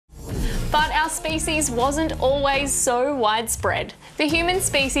But our species wasn't always so widespread. The human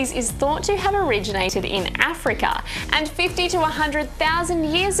species is thought to have originated in Africa, and 50 to 100,000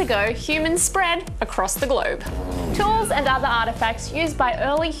 years ago, humans spread across the globe. Tools and other artefacts used by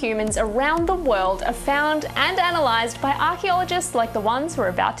early humans around the world are found and analysed by archaeologists like the ones we're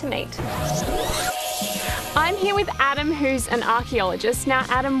about to meet. I'm here with Adam, who's an archaeologist. Now,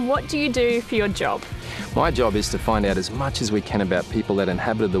 Adam, what do you do for your job? My job is to find out as much as we can about people that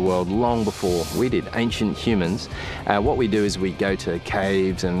inhabited the world long before we did, ancient humans. What we do is we go to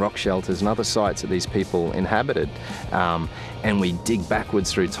caves and rock shelters and other sites that these people inhabited, and we dig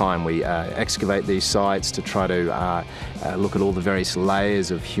backwards through time. We excavate these sites to try to look at all the various layers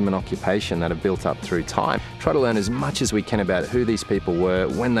of human occupation that have built up through time. Try to learn as much as we can about who these people were,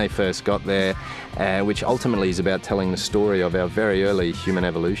 when they first got there, which ultimately is about telling the story of our very early human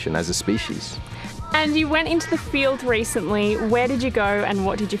evolution as a species. And you went into the field recently. Where did you go and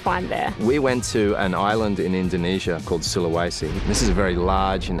what did you find there? We went to an island in Indonesia called Sulawesi. This is a very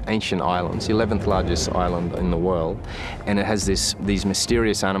large and ancient island. It's the 11th largest island in the world, and it has these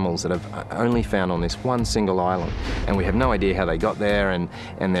mysterious animals that have only found on this one single island, and we have no idea how they got there, and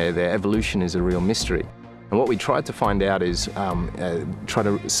their evolution is a real mystery. And what we tried to find out is try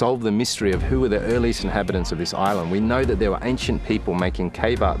to solve the mystery of who were the earliest inhabitants of this island. We know that there were ancient people making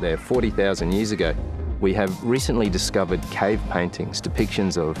cave art there 40,000 years ago. We have recently discovered cave paintings,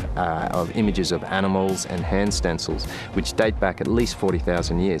 depictions of images of animals and hand stencils, which date back at least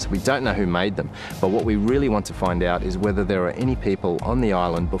 40,000 years. We don't know who made them, but what we really want to find out is whether there are any people on the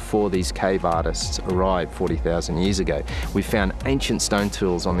island before these cave artists arrived 40,000 years ago. We found ancient stone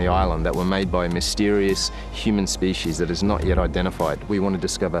tools on the island that were made by a mysterious human species that is not yet identified. We want to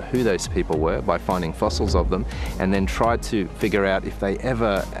discover who those people were by finding fossils of them, and then try to figure out if they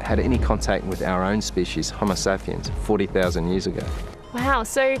ever had any contact with our own species, Homo sapiens, 40,000 years ago. Wow,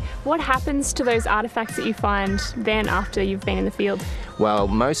 so what happens to those artefacts that you find then after you've been in the field? Well,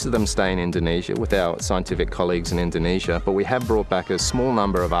 most of them stay in Indonesia with our scientific colleagues in Indonesia, but we have brought back a small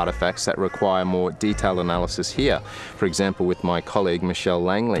number of artefacts that require more detailed analysis here. For example, with my colleague Michelle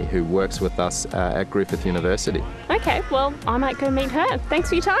Langley, who works with us at Griffith University. Okay, well, I might go meet her. Thanks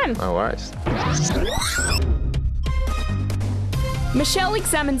for your time. No worries. Michelle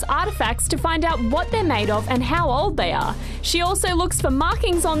examines artefacts to find out what they're made of and how old they are. She also looks for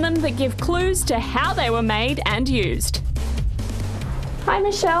markings on them that give clues to how they were made and used. Hi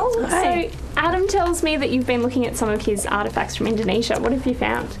Michelle. Hi. So Adam tells me that you've been looking at some of his artefacts from Indonesia. What have you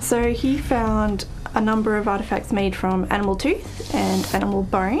found? So he found a number of artefacts made from animal tooth and animal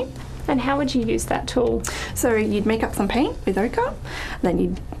bone. And how would you use that tool? So you'd make up some paint with ochre, then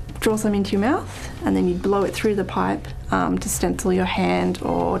you'd draw some into your mouth, and then you'd blow it through the pipe to stencil your hand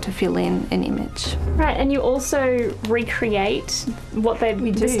or to fill in an image. Right, and you also recreate what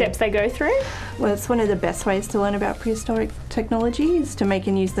the steps they go through? Well, it's one of the best ways to learn about prehistoric technology is to make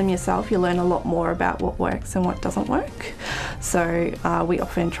and use them yourself. You learn a lot more about what works and what doesn't work. So we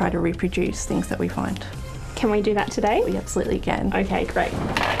often try to reproduce things that we find. Can we do that today? We absolutely can. Okay, great.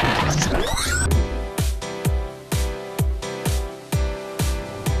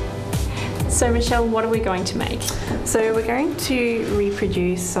 So Michelle, what are we going to make? So we're going to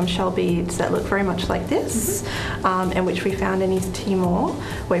reproduce some shell beads that look very much like this, and which we found in East Timor,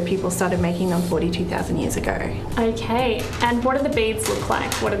 where people started making them 42,000 years ago. Okay, and what do the beads look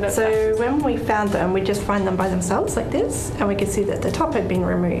like? What are the So when we found them, we just find them by themselves like this, and we could see that the top had been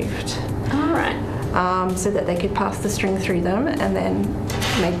removed. All right. So that they could pass the string through them and then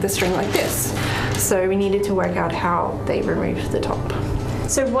make the string like this. So we needed to work out how they removed the top.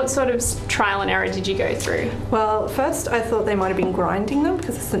 So what sort of trial and error did you go through? Well, first I thought they might have been grinding them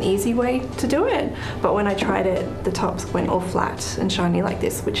because it's an easy way to do it. But when I tried it, the tops went all flat and shiny like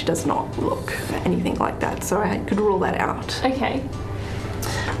this, which does not look anything like that. So I could rule that out. Okay.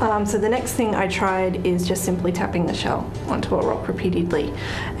 So the next thing I tried is just simply tapping the shell onto a rock repeatedly,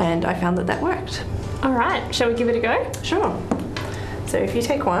 and I found that that worked. All right, shall we give it a go? Sure. So if you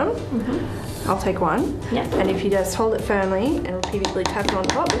take one, I'll take one, Yeah. and if you just hold it firmly and repeatedly tap it on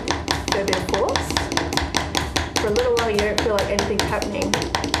top with a fair bit of force, for a little while you don't feel like anything's happening,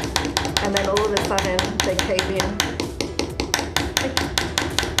 and then all of a sudden they cave in